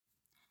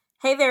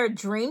Hey there,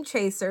 dream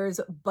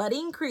chasers,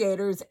 budding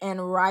creators,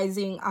 and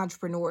rising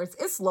entrepreneurs.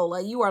 It's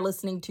Lola. You are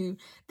listening to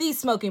the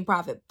Smoking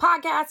Profit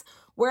Podcast,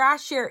 where I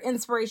share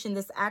inspiration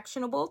that's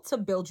actionable to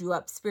build you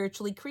up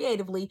spiritually,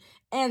 creatively,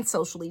 and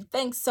socially.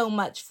 Thanks so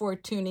much for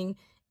tuning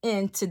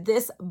in to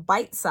this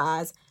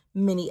bite-sized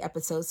mini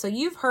episode. So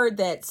you've heard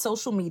that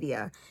social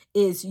media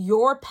is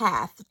your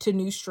path to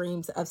new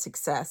streams of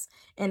success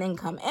and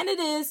income, and it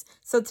is.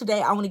 So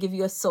today I want to give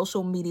you a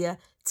social media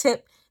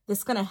tip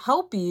that's going to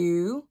help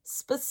you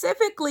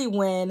specifically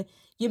when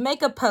you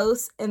make a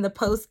post and the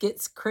post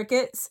gets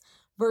crickets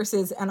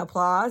versus an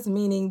applause,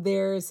 meaning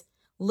there's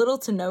little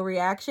to no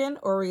reaction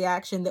or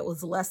reaction that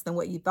was less than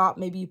what you thought.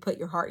 Maybe you put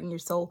your heart and your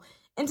soul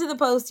into the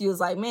post. You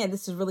was like, man,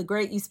 this is really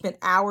great. You spent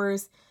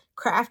hours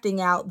crafting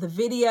out the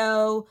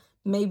video,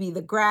 maybe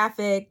the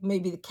graphic,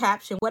 maybe the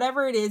caption,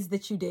 whatever it is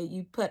that you did.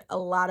 You put a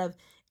lot of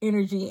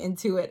energy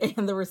into it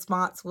and the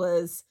response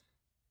was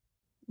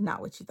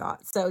not what you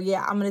thought. So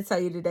yeah, I'm going to tell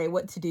you today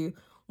what to do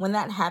when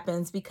that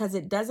happens, because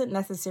it doesn't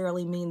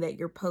necessarily mean that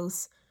your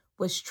post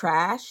was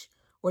trash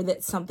or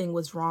that something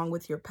was wrong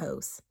with your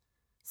post.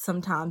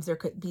 Sometimes there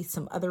could be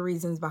some other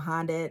reasons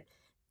behind it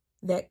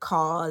that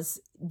cause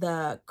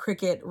the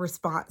cricket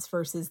response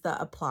versus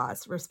the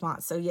applause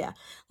response. So yeah,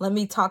 let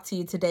me talk to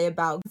you today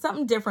about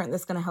something different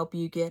that's going to help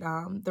you get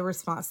the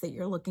response that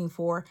you're looking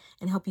for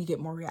and help you get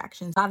more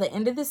reactions. By the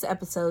end of this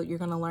episode, you're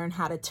going to learn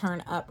how to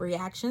turn up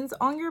reactions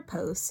on your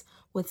posts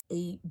with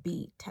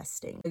A/B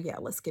testing. So yeah,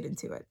 let's get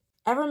into it.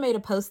 Ever made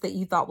a post that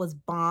you thought was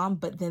bomb,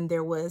 but then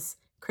there was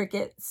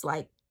crickets,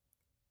 like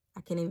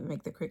I can't even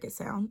make the cricket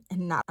sound,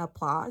 and not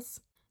applause?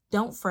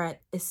 Don't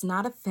fret, it's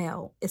not a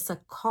fail, it's a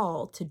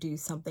call to do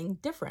something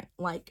different,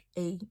 like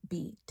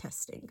A/B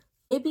testing.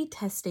 A/B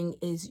testing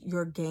is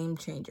your game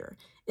changer.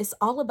 It's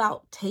all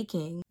about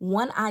taking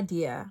one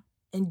idea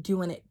and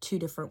doing it two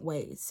different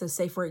ways. So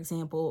say, for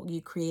example,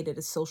 you created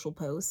a social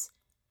post,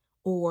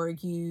 or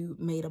you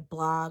made a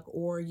blog,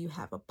 or you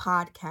have a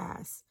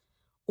podcast,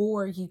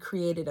 or you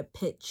created a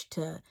pitch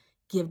to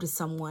give to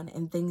someone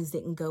and things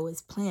didn't go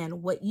as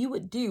planned. What you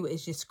would do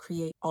is just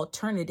create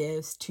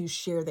alternatives to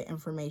share the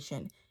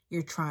information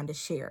you're trying to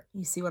share.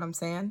 You see what I'm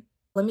saying?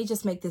 Let me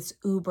just make this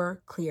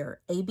uber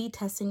clear. A/B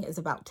testing is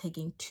about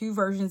taking two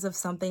versions of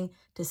something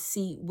to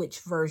see which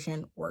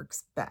version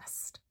works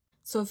best.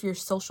 So if your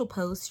social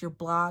post, your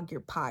blog,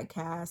 your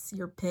podcast,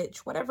 your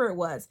pitch, whatever it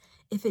was,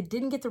 if it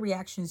didn't get the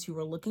reactions you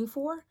were looking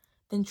for,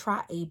 then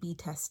try A/B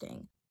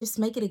testing. Just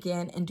make it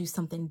again and do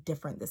something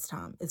different this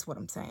time, is what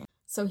I'm saying.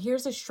 So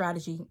here's a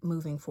strategy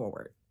moving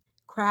forward.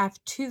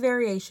 Craft two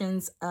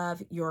variations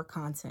of your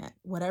content,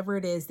 whatever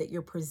it is that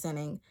you're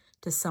presenting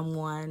to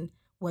someone,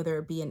 whether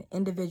it be an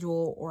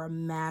individual or a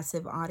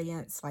massive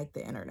audience like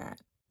the internet.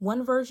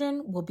 One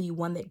version will be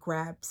one that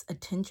grabs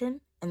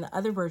attention, and the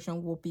other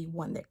version will be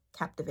one that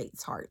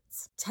captivates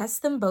hearts.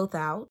 Test them both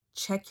out,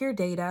 check your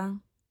data,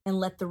 and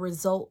let the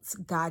results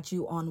guide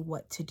you on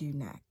what to do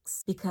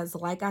next. Because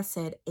like I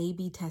said,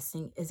 A/B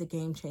testing is a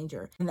game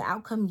changer. And the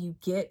outcome you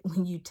get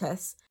when you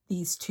test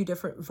these two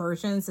different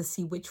versions to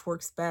see which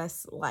works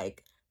best,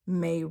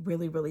 may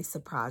really, really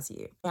surprise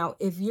you. Now,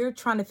 if you're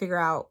trying to figure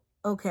out,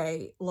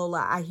 okay,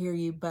 Lola, I hear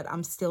you, but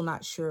I'm still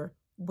not sure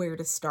where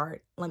to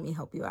start, let me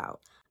help you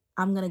out.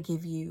 I'm going to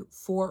give you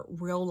 4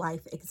 real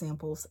life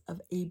examples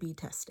of A/B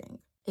testing.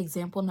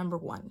 Example number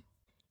 1.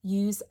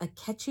 Use a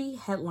catchy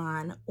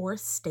headline or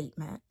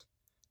statement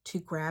to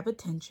grab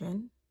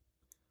attention,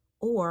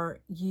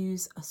 or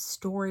use a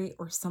story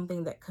or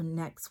something that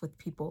connects with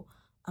people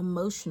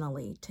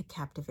emotionally to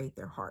captivate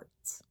their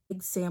hearts.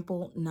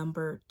 Example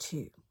number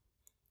 2.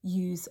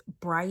 Use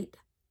bright,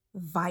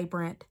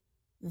 vibrant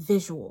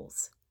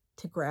visuals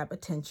to grab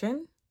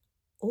attention,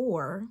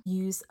 or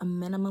use a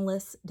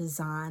minimalist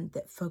design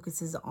that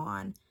focuses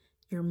on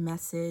your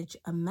message,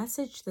 a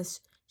message that's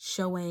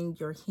showing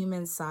your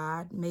human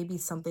side, maybe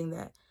something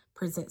that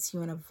presents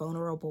you in a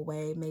vulnerable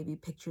way, maybe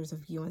pictures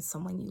of you and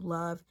someone you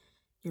love,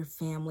 your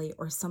family,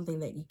 or something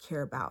that you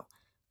care about.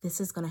 This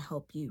is going to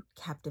help you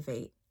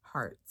captivate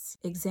hearts.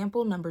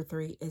 Example number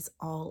 3 is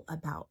all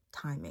about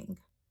timing.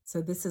 So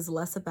this is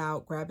less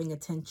about grabbing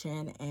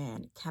attention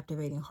and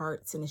captivating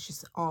hearts, and it's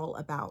just all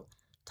about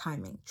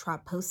timing. Try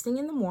posting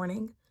in the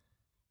morning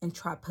and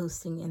try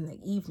posting in the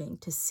evening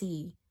to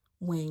see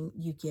when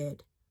you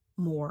get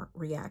more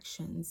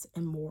reactions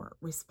and more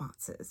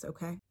responses,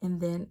 okay?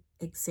 And then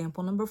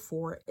example number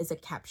 4 is a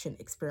caption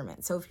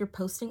experiment. So if you're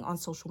posting on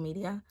social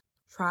media,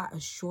 try a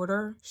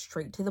shorter,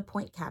 straight to the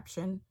point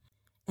caption,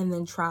 and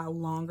then try a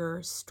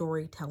longer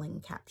storytelling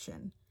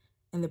caption.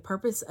 And the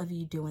purpose of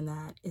you doing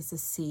that is to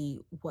see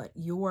what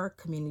your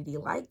community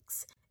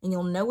likes. And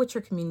you'll know what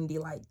your community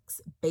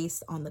likes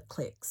based on the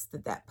clicks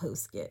that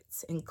post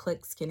gets. And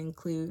clicks can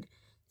include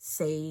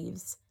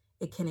saves,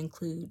 it can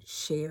include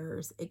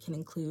shares, it can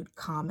include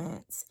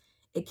comments,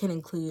 it can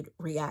include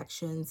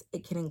reactions,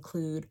 it can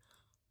include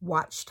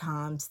watch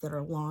times that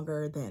are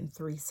longer than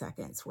 3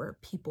 seconds where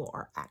people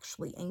are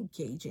actually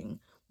engaging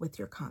with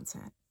your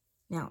content.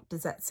 Now,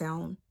 does that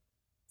sound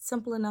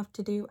simple enough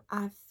to do?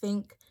 I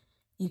think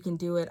you can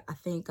do it. I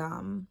think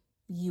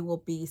you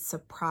will be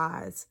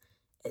surprised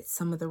at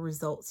some of the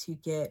results you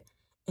get.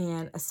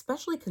 And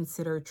especially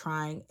consider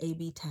trying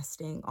A/B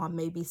testing on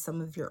maybe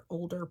some of your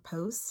older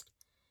posts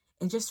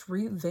and just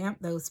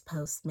revamp those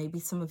posts, maybe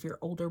some of your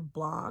older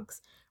blogs,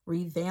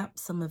 revamp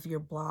some of your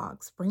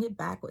blogs, bring it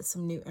back with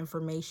some new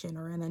information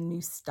or in a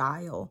new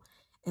style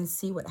and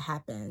see what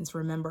happens.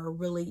 Remember, a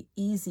really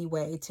easy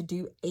way to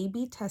do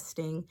A/B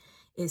testing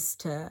is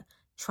to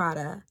try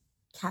to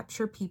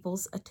capture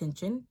people's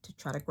attention, to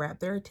try to grab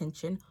their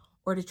attention,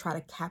 or to try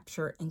to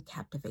capture and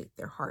captivate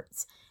their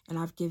hearts. And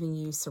I've given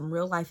you some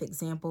real life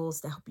examples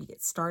to help you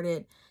get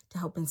started, to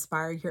help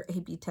inspire your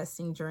A/B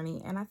testing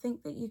journey. And I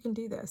think that you can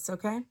do this,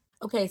 okay?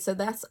 Okay, so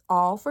that's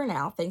all for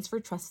now. Thanks for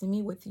trusting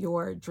me with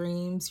your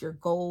dreams, your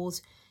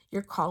goals,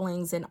 your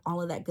callings, and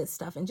all of that good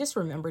stuff. And just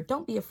remember,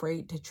 don't be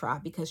afraid to try,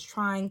 because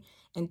trying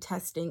and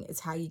testing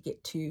is how you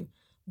get to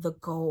the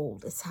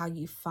gold. It's how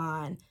you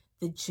find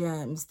the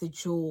gems, the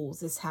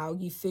jewels. It's how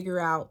you figure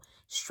out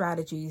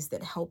strategies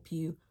that help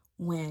you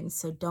win.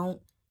 So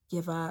don't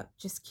give up.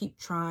 Just keep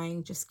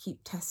trying. Just keep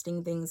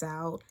testing things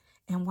out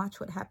and watch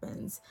what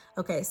happens.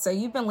 Okay, so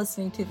you've been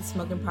listening to the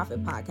Smoking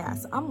Profit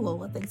Podcast. I'm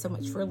Lola. Thanks so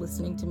much for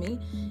listening to me.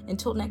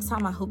 Until next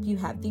time, I hope you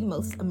have the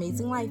most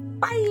amazing life.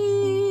 Bye!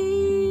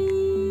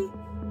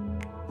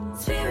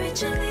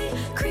 Spiritually,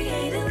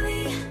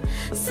 creatively,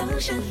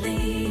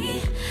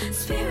 socially.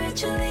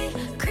 Spiritually,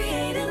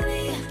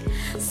 creatively,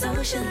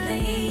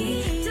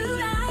 socially. Do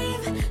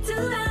life,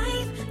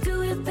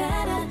 do it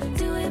better,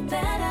 do it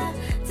better.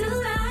 Do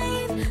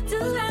life,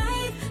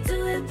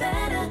 do it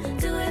better,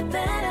 do it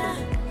better.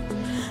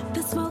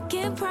 The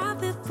Smoking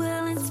Profit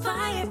will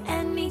inspire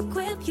and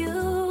equip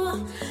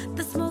you.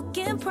 The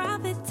Smoking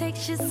Profit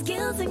takes your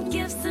skills and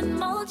gifts and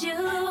mold you.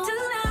 Do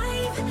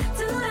life,